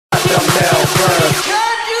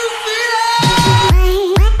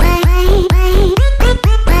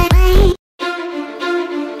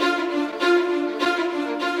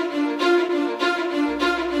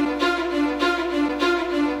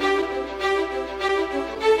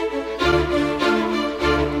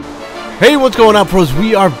Hey, what's going on, pros?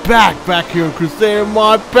 We are back here in Crusader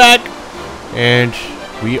mod pack, and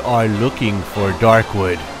we are looking for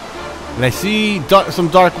darkwood. And I see some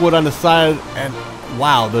darkwood on the side, and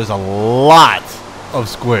wow, there's a lot of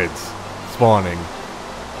squids spawning.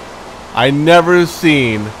 I never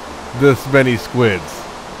seen this many squids.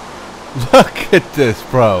 Look at this,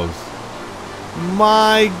 pros.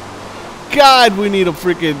 My God, we need a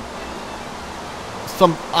freaking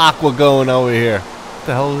some aqua going over here. What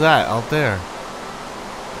the hell is that out there?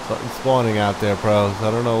 Something spawning out there, pros. I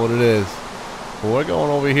don't know what it is. But we're going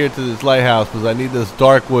over here to this lighthouse because I need this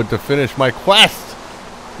darkwood to finish my quest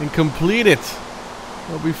and complete it.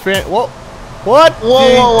 It'll be fan. Whoa! What?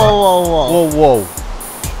 Whoa! Whoa! Whoa! Whoa!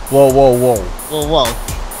 Whoa! Whoa! Whoa! Whoa! Whoa! Whoa!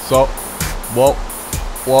 So, whoa!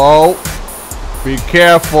 Whoa! Be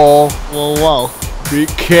careful! Whoa! Whoa! Be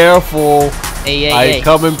careful! Hey! I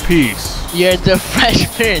come in peace. You're the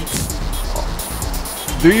Fresh Prince.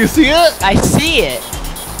 Do you see it? I see it.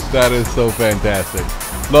 That is so fantastic.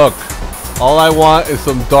 Look, all I want is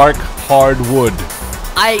some dark, hard wood.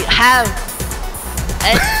 I have.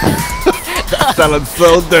 That sounded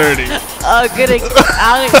so dirty.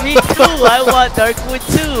 Me too. I want dark wood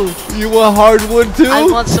too. You want hardwood too? I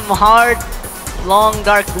want some hard, long,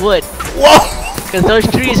 dark wood. Whoa! Because those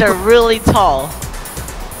trees are really tall.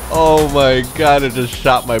 Oh my God! It just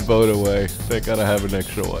shot my boat away. I gotta have an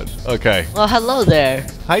extra one. Okay. Well, hello there.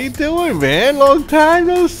 How you doing, man? Long time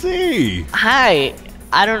no see. Hi.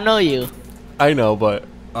 I don't know you. I know, but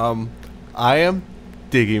I am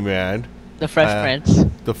Diggy Man, The Fresh Prince.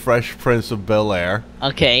 the Fresh Prince of Bel-Air,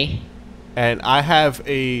 Okay. and I have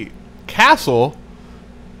a castle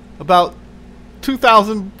about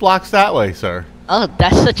 2,000 blocks that way, sir. Oh,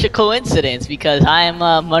 that's such a coincidence because I am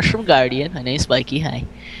a Mushroom Guardian. My name's Spiky. Hi.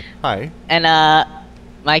 Hi. And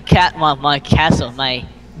my castle, my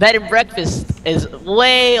bed and breakfast is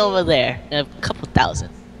way over there, a couple thousand.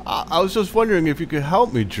 I was just wondering if you could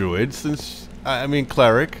help me, Druid, since I mean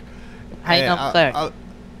cleric. How you know cleric?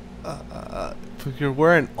 You're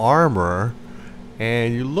wearing armor,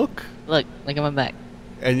 and you look Look at my back.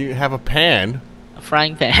 and you have a pan. A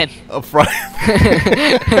frying pan. A frying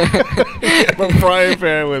you have a frying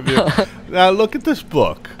pan with you. Now look at this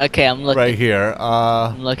book. Okay, I'm looking. Right here.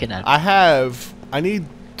 I'm looking at it. I need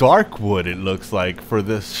dark wood, it looks like, for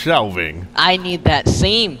this shelving. I need that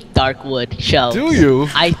same dark wood shelf. Do you?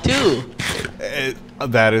 I do.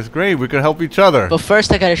 That is great. We can help each other. But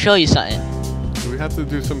first, I gotta show you something. Do we have to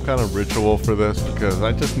do some kind of ritual for this? Because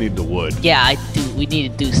I just need the wood. Yeah, I do. We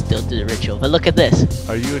need to still do the ritual. But look at this.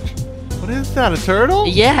 Are you what is that, a turtle?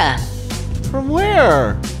 Yeah. From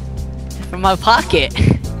where? From my pocket.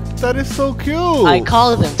 That is so cute. I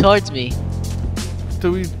called them towards me.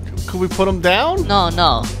 Could we put them down?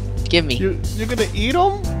 No. Give me. You're gonna eat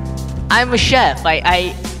them? I'm a chef.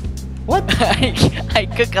 What? I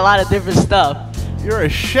cook a lot of different stuff. You're a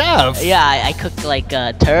chef? Yeah, I cook like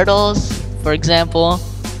turtles, for example.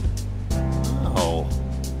 Oh.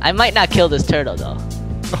 I might not kill this turtle though,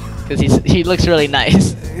 because he looks really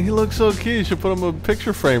nice. He looks so cute. You should put him in a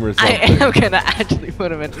picture frame or I something. am gonna actually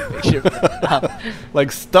put him in a picture frame.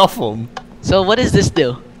 Like stuff him. So what does this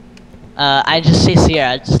do? I just see here.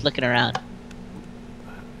 I'm just looking around.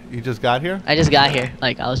 You just got here? I just got here.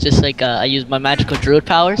 Like I was just like I used my magical druid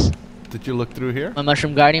powers. Did you look through here? My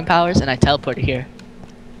mushroom guardian powers, and I teleported here.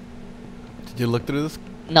 Did you look through this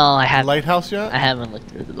No, I haven't. lighthouse yet? I haven't looked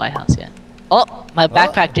through the lighthouse yet. Oh, my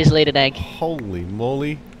backpack just laid an egg. Holy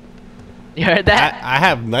moly. You heard that? I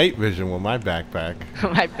have night vision with my backpack.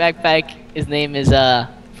 My backpack, his name is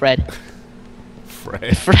Fred.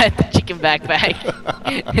 Fred. Fred the chicken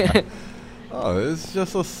backpack. Oh, it's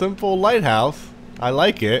just a simple lighthouse. I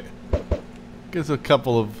like it. Gives a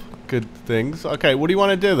couple of good things. Okay, what do you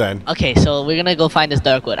want to do then? Okay, so we're gonna go find this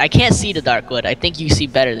dark wood. I can't see the dark wood. I think you see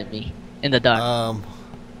better than me in the dark.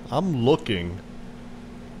 I'm looking,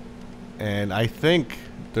 and I think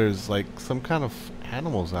there's like some kind of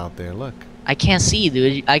animals out there. Look. I can't see,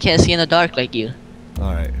 dude. I can't see in the dark like you.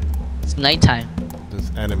 All right. It's nighttime. There's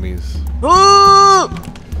enemies. Ooh!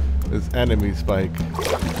 There's enemies, Spike.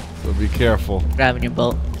 So be careful. Grabbing your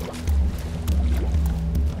boat.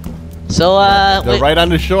 So, They're right on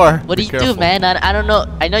the shore. What do Be you careful. do, man? I don't know.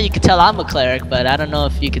 I know you can tell I'm a cleric, but I don't know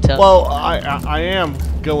if you can tell. Well, I am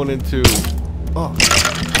going into. Oh,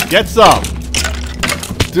 get some,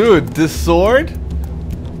 dude. This sword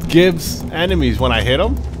gives enemies when I hit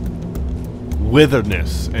them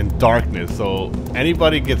witherness and darkness. So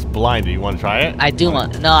anybody gets blinded. You want to try it? I do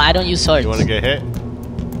want. No, I don't use swords. You want to get hit?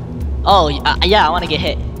 Oh, yeah, I want to get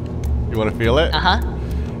hit. You want to feel it?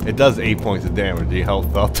 It does 8 points of damage. You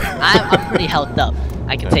health up. I'm pretty health up.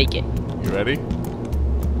 I can take it. You ready?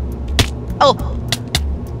 Oh!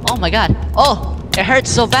 Oh my god. Oh! It hurts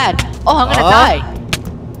so bad. Oh, I'm gonna die.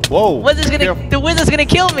 Whoa. The wizard's gonna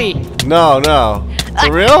kill me. No, no.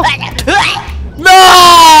 For real?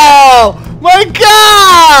 No! My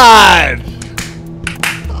god!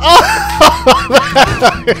 Oh,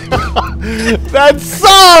 that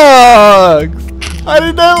sucks! I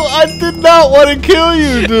did not want to kill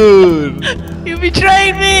you, dude! You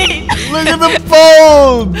betrayed me! Look at the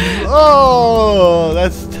bones! Oh,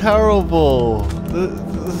 that's terrible.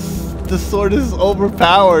 The sword is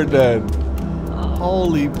overpowered then.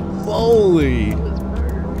 Holy moly.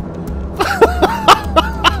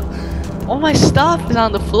 All my stuff is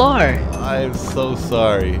on the floor. I am so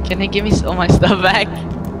sorry. Can they give me all my stuff back?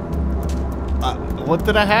 What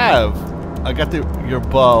did I have? I got your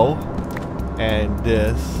bow and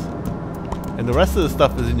this. And the rest of the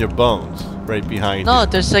stuff is in your bones. Right behind you. No,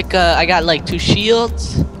 there's like, I got like 2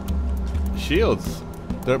 shields. Shields?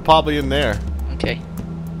 They're probably in there. Okay.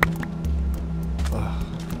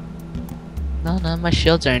 No, none of my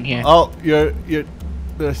shields are in here. Oh,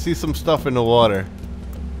 I see some stuff in the water.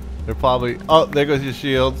 They're probably, oh, there goes your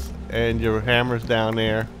shields, and your hammer's down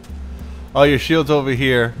there. Oh, your shield's over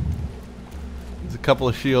here. There's a couple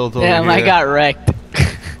of shields over here. Damn, I got wrecked.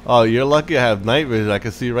 Oh, you're lucky I have night vision. I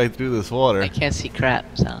can see right through this water. I can't see crap,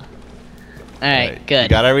 so. Alright, good. You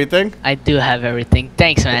got everything? I do have everything.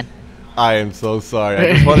 Thanks, man. I am so sorry.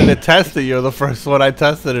 I just wanted to test it. You're the first one I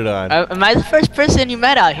tested it on. Am I the first person you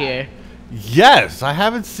met out here? Yes, I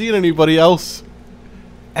haven't seen anybody else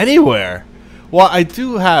anywhere. Well, I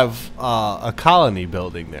do have a colony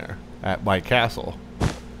building there at my castle.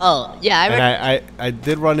 Oh, yeah. I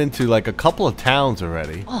did run into like a couple of towns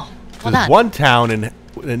already. Oh, hold There's on. one town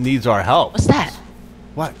that needs our help. What's that?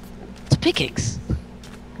 What? It's a pickaxe.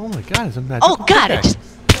 Oh my god, it's a magical Oh god, pickaxe.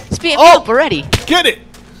 it's being me up already. Get it!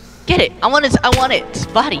 Get it. I want its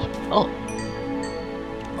body. Oh.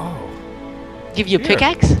 Oh. Give you a Here.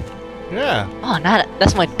 pickaxe? Yeah. Oh,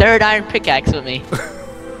 that's my 3rd iron pickaxe with me.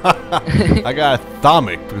 I got a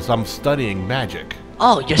thaumic because I'm studying magic.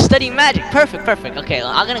 Oh, you're studying magic. Perfect, perfect. Okay,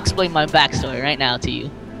 well, I'm gonna explain my backstory right now to you.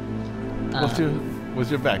 What's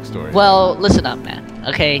your backstory? Well, listen up, man.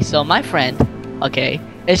 Okay, so my friend, okay,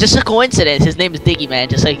 it's just a coincidence. His name is Diggy, man,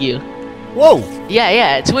 just like you. Whoa!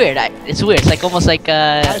 Yeah, it's weird. It's weird. It's like almost like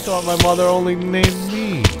I thought my mother only named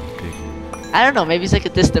me. I don't know. Maybe it's like a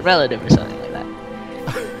distant relative or something like that.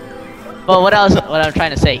 But what I'm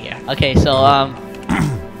trying to say here. Okay, so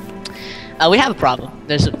we have a problem.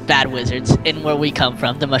 There's bad wizards in where we come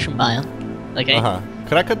from, the mushroom biome. Okay.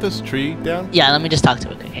 Could I cut this tree down? Yeah. Let me just talk to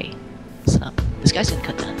it. Hey, stop. This guy's gonna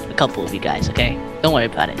cut down a couple of you guys. Okay. Don't worry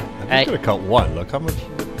about it. I'm just gonna cut one. Look how much.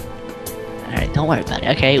 Alright, don't worry about it.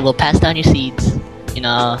 Okay, we'll pass down your seeds. You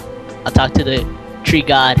know, I'll talk to the tree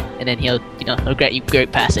god, and then he'll grant you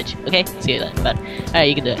great passage. Okay? See you later. Alright,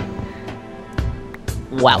 you can do it.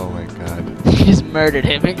 Wow. Oh my god. You just murdered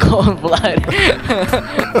him in cold blood.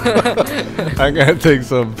 I'm gonna take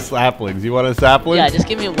some saplings. You want a sapling? Yeah, just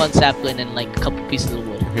give me 1 sapling and like a couple pieces of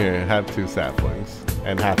wood. Here, have 2 saplings.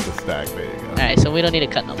 And half the stack. There you go. Alright, so we don't need to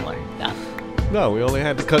cut no more. No. No, we only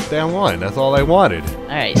had to cut down 1. That's all I wanted.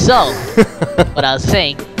 Alright, so what I was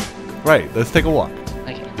saying. Right, let's take a walk.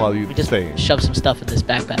 Okay. While you we just saying. shove some stuff in this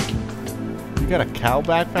backpack. You got a cow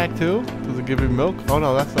backpack too? Does it give you milk? Oh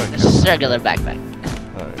no, that's not. It's just a regular backpack.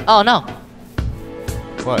 Alright. Oh no.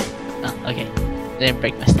 What? Oh, okay. They didn't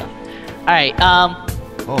break my stuff. Alright,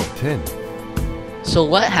 Oh, tin. So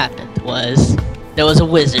what happened was there was a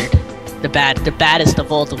wizard. The baddest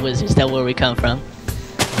of all the wizards that where we come from.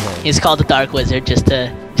 He's called the Dark Wizard just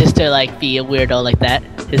to like be a weirdo like that.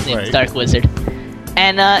 His name is Dark Wizard.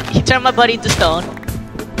 And he turned my buddy into stone.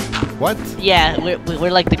 What? Yeah,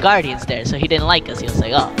 we're like the guardians there, so he didn't like us. He was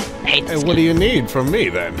like, oh, I hate this Hey, what guy. do you need from me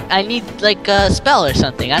then? I need like a spell or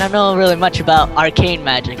something. I don't know really much about arcane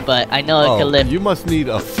magic, but I know it can live. You must need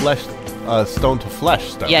a stone to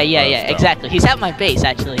flesh stuff. Yeah, exactly. He's at my base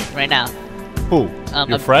actually right now. Who?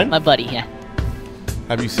 Your friend? My buddy, yeah.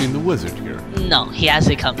 Have you seen the wizard here? No, he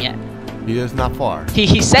hasn't come yet. He is not far.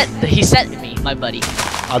 He sent me, my buddy.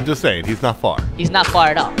 I'm just saying, he's not far. He's not far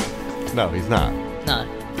at all. No, he's not. No.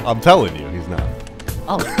 I'm telling you, he's not.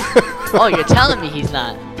 Oh. Oh, you're telling me he's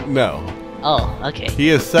not. No. Oh, okay. He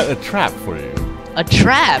has set a trap for you. A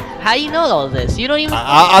trap? How do you know all this? You don't even.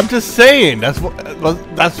 I'm just saying. That's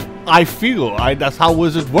I feel. That's how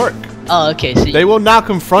wizards work. Oh, okay. So they will not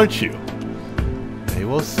confront you. Okay,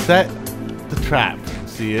 we'll set the trap.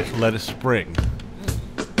 See it, let it spring.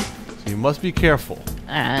 So you must be careful.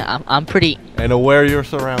 I'm pretty. And aware of your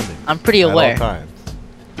surroundings. I'm pretty aware. At all times.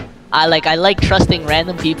 I like trusting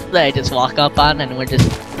random people that I just walk up on and we're just,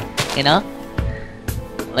 you know,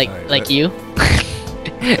 like you.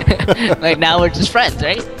 Like now we're just friends,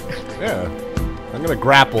 right? Yeah. I'm gonna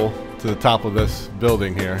grapple to the top of this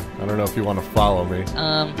building here. I don't know if you want to follow me.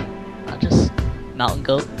 I'll just mountain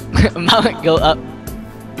goat. Mountain goat up.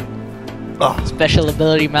 Oh. Special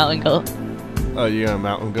ability mountain goat. Oh, you got a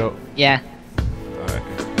mountain goat? Yeah. Alright.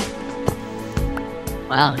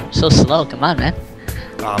 Wow, you're so slow. Come on, man.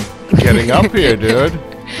 I'm getting up here, dude.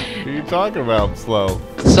 What are you talking about? I'm slow.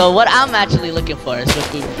 So what I'm actually looking for is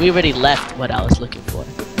what we already left what I was looking for.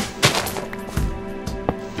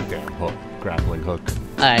 Damn hook. Grappling hook.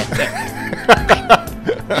 Alright.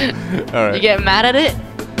 Alright. You get mad at it?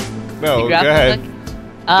 No, go ahead.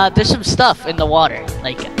 There's some stuff in the water.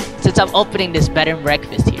 Like, since I'm opening this bed and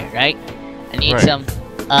breakfast here, right? I need some,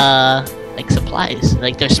 like supplies.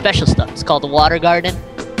 Like, there's special stuff. It's called the water garden.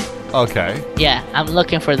 Okay. Yeah, I'm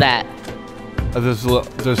looking for that.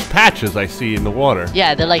 There's patches I see in the water.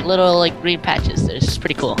 Yeah, they're like little green patches. They're just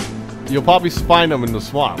pretty cool. You'll probably find them in the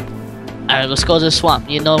swamp. Alright, let's go to the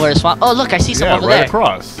swamp. You know where the swamp? Oh, look, I see some over right there.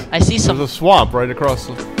 Across. I see some. There's a swamp right across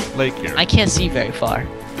the lake here. I can't see very far.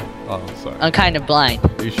 Oh, sorry. I'm kind of blind.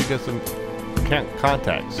 You should get some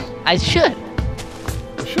contacts. I should.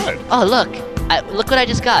 You should. Oh, look. Look what I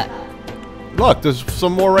just got. Look, there's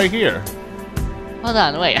some more right here. Hold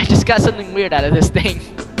on, wait. I just got something weird out of this thing.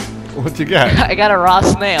 What'd you get? I got a raw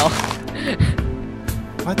snail.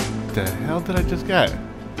 What the hell did I just get?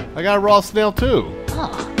 I got a raw snail too.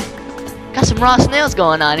 Oh, got some raw snails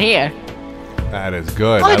going on here. That is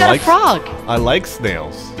good. Oh, I got a frog. I like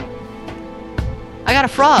snails. I got a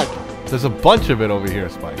frog. There's a bunch of it over here,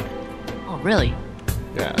 Spike. Oh, really?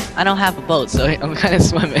 Yeah. I don't have a boat, so I'm kind of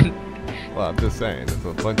swimming. Well, I'm just saying, there's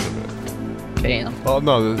a bunch of it. Okay. Oh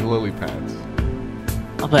no, there's lily pads.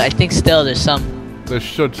 Oh, but I think still there's some. There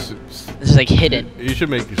should. This is like hidden. You should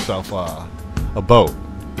make yourself a boat.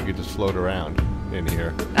 You could just float around in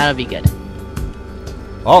here. That'll be good.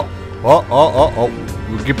 Oh.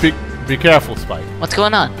 Be careful, Spike. What's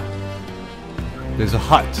going on? There's a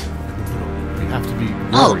hut in the middle. We have to be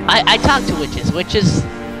worried. Oh, I talk to witches.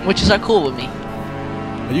 Witches are cool with me.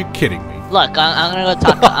 Are you kidding me? Look, I'm gonna go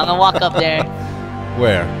talk. I'm gonna walk up there.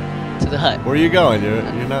 Where? To the hut. Where are you going? You're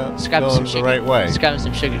not going the right way. Just grabbing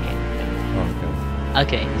some sugar cane. Oh,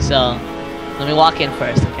 okay. Okay, so let me walk in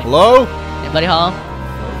first. Okay. Hello? Anybody home? I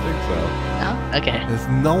don't think so. No. Okay. There's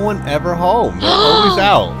no one ever home. They're always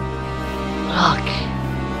out. Look.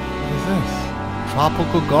 What is this?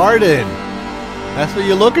 Tropical garden. That's what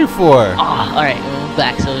you're looking for. Oh, all right. We'll move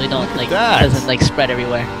back so we don't it doesn't like spread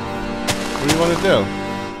everywhere. What do you want to do?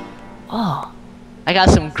 Oh, I got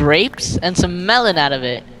some grapes and some melon out of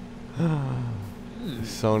it.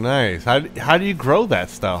 So nice. How do you grow that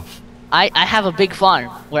stuff? I have a big farm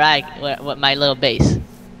where my little base.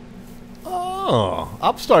 Oh,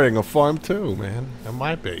 I'm starting a farm too, man. At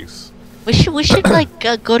my base. We should like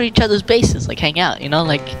go to each other's bases, like hang out, you know,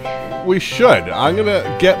 like. We should. I'm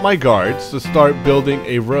gonna get my guards to start building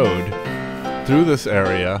a road through this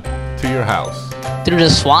area to your house. Through the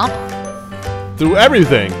swamp? Through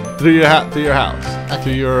everything. Through your house. Okay.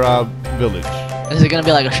 To your village. Is it gonna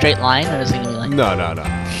be like a straight line, or is it gonna be like? No.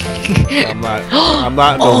 I'm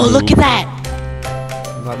not. Oh, no look noob. at that!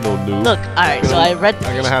 I'm not no noob. Look, all right. So I read.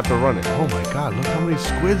 I'm gonna have to run it. Oh my God! Look how many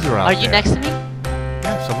squids are out Are there. you next to me?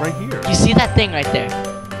 Yes, I'm right here. You see that thing right there?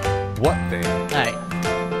 What thing? All right.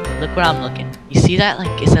 Look where I'm looking. You see that?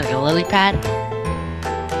 Like, is that like a lily pad?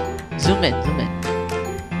 Zoom in.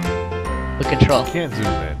 With control. I can't zoom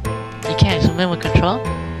in. You can't zoom in with control?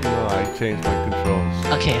 No, I changed my controls.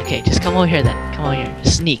 Okay. Just come over here then. Come over here.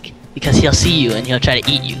 Just sneak. Because he'll see you and he'll try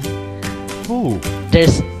to eat you. Ooh.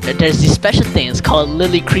 There's these special things called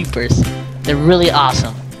lily creepers. They're really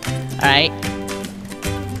awesome. Alright?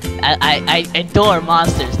 I adore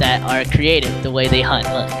monsters that are creative the way they hunt.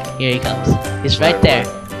 Look, here he comes. He's right there.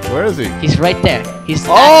 Where is he? He's right there. He's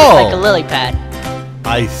acting like a lily pad.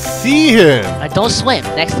 I see him. Don't swim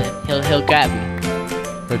next to him. He'll grab you.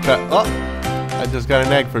 Oh, I just got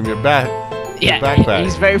an egg from your backpack.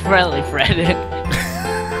 He's very friendly, Fred.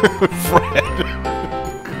 Fred.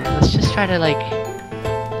 Let's just try to like.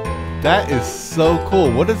 That is so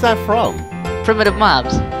cool. What is that from? Primitive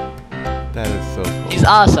mobs. That is so cool. He's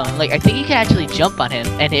awesome. Like I think you can actually jump on him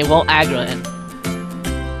and it won't aggro him.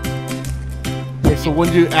 So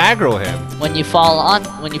when you aggro him? When you fall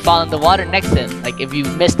in the water next to him, like if you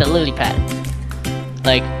missed a lily pad.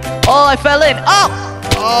 Like, oh, I fell in. Oh!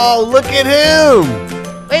 Oh, look at him!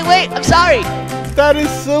 Wait. I'm sorry. That is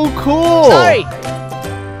so cool. Sorry.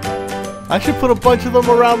 I should put a bunch of them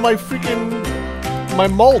around my freaking my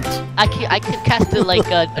molt. I could cast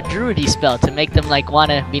a druidy spell to make them like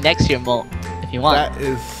wanna be next to your molt if you want. That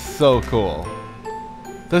is so cool.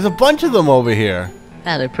 There's a bunch of them over here.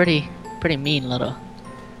 Yeah, they're pretty mean little.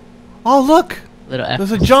 Oh look, Little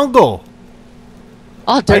there's a jungle.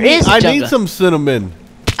 Oh, there is a I jungle. need some cinnamon.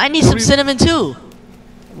 I need some cinnamon too.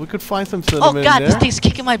 We could find some cinnamon. Oh God, there. this thing's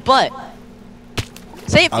kicking my butt.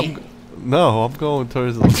 Save me. No, I'm going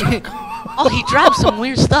towards the jungle. Oh, he dropped some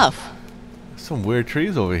weird stuff. Some weird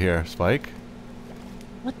trees over here, Spike.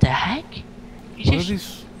 What the heck? What are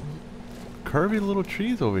these curvy little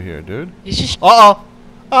trees over here, dude? He's just. Uh-oh!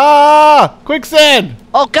 Ah! Quicksand!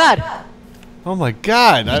 Oh God! Oh my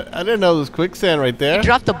God! I didn't know there was quicksand right there. He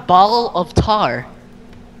dropped a ball of tar.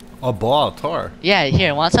 A ball of tar? Yeah,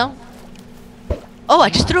 here, want some? Oh, I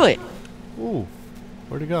just threw it. Ooh.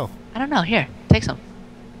 Where'd it go? I don't know. Here, take some.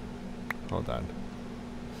 Hold on.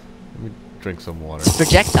 Let me drink some water. It's a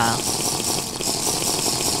projectile.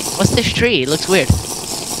 What's this tree? It looks weird.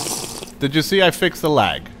 Did you see I fixed the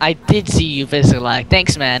lag? I did see you physically lag.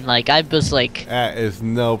 Thanks, man. Like, I was like... That is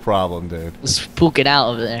no problem, dude. spooking out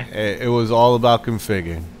over there. It was all about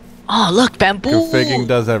configuring. Oh, look, bamboo! Configuring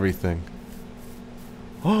does everything.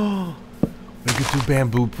 Oh, we could do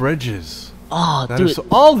bamboo bridges. Oh, That dude. is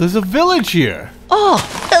oh, there's a village here. Oh,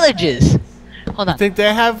 villages! Hold on. I think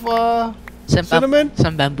they have Some cinnamon?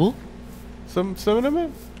 Some bamboo? Some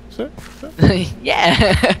cinnamon? Yeah.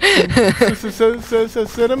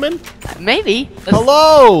 Cinnamon? Maybe.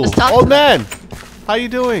 Hello, let's talk old to man. How you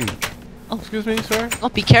doing? Oh. Excuse me, sir. Oh,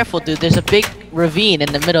 be careful, dude. There's a big ravine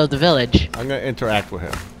in the middle of the village. I'm gonna interact with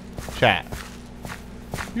him. Chat.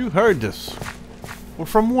 You heard this? Well,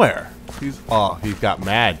 from where? He got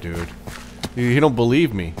mad, dude. He don't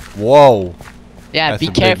believe me. Whoa. Yeah, That's be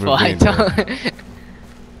a big careful. I ravine, don't.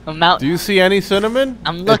 I'm out. Do you see any cinnamon?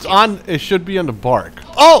 I'm looking. It's on. It should be on the bark.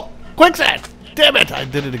 Oh, quicksand! Damn it! I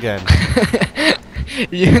did it again.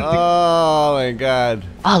 Oh my God.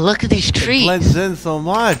 Oh, look at these It trees. blends in so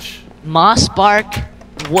much. Moss bark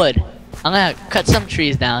wood. I'm gonna cut some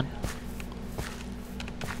trees down.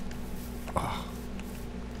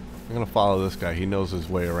 I'm gonna follow this guy. He knows his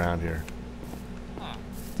way around here.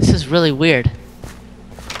 This is really weird.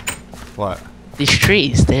 What? These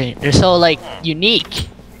trees, they're so like unique.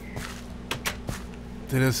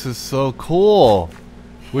 This is so cool.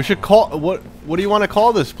 We should call what do you want to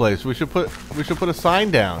call this place? We should put a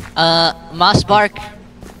sign down. Moss bark.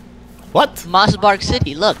 What? Moss bark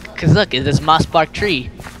city. Look, look, it's this moss bark tree.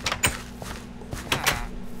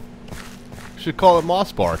 We should call it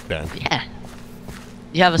Moss Bark then. Yeah.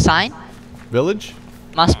 You have a sign? Village?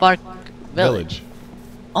 Moss bark village.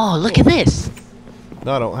 Oh, look at this.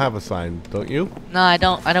 No, I don't have a sign. Don't you? No, I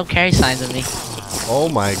don't carry signs with me. Oh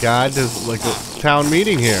my God! There's like a town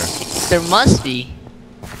meeting here. There must be.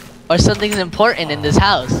 Or something's important in this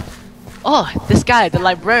house. Oh, this guy, the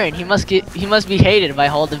librarian, he must be hated by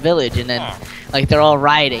all the village, and then like they're all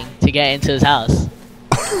rioting to get into his house.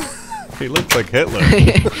 He looks like Hitler.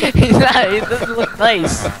 He's not, he doesn't look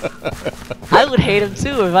nice. I would hate him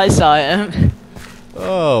too if I saw him.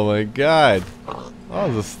 Oh my God! Oh,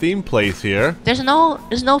 there's a steam place here. There's no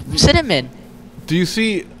cinnamon. Do you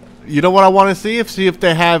see? You know what I want to see? See if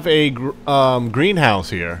they have a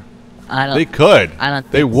greenhouse here. I don't. They could. I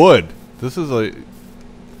don't. They would. This is a.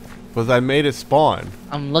 Because I made it spawn,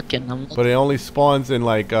 I'm looking. but it only spawns in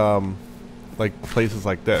like places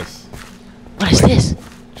like this, What is this?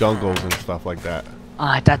 jungles and stuff like that. Oh,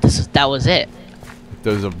 I thought that was it.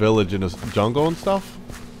 There's a village in a jungle and stuff.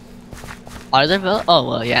 Are there Oh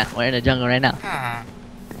well, yeah. We're in the jungle right now.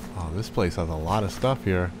 Oh, this place has a lot of stuff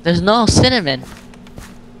here. There's no cinnamon.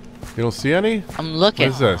 You don't see any? I'm What looking.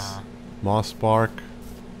 is this? Moss bark.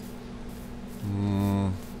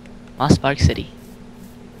 Moss Bark City.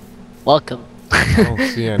 Welcome. I don't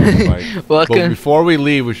see any. Like, Welcome. but before we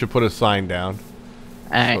leave, we should put a sign down.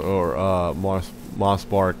 Alright. Or Moss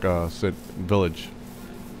Bark village.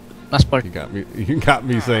 Moss Bark. You got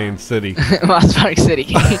me saying city. Moss Bark City.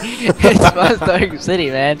 It's Moss Bark City,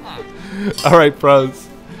 man. All right, pros.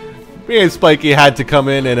 Me and Spiky had to come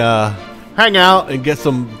in and hang out and get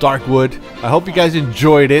some dark wood. I hope you guys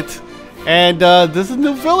enjoyed it. And this is a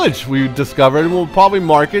new village we discovered, and we'll probably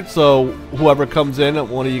mark it so whoever comes in,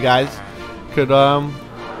 one of you guys, could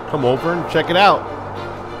come over and check it out.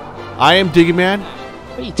 I am Diggy Man.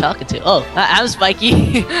 What are you talking to? Oh, I'm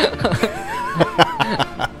Spiky.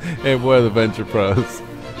 And we're the Adventure Pros.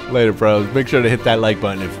 Later, pros. Make sure to hit that like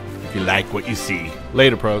button if you like what you see.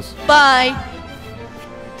 Later, pros. Bye.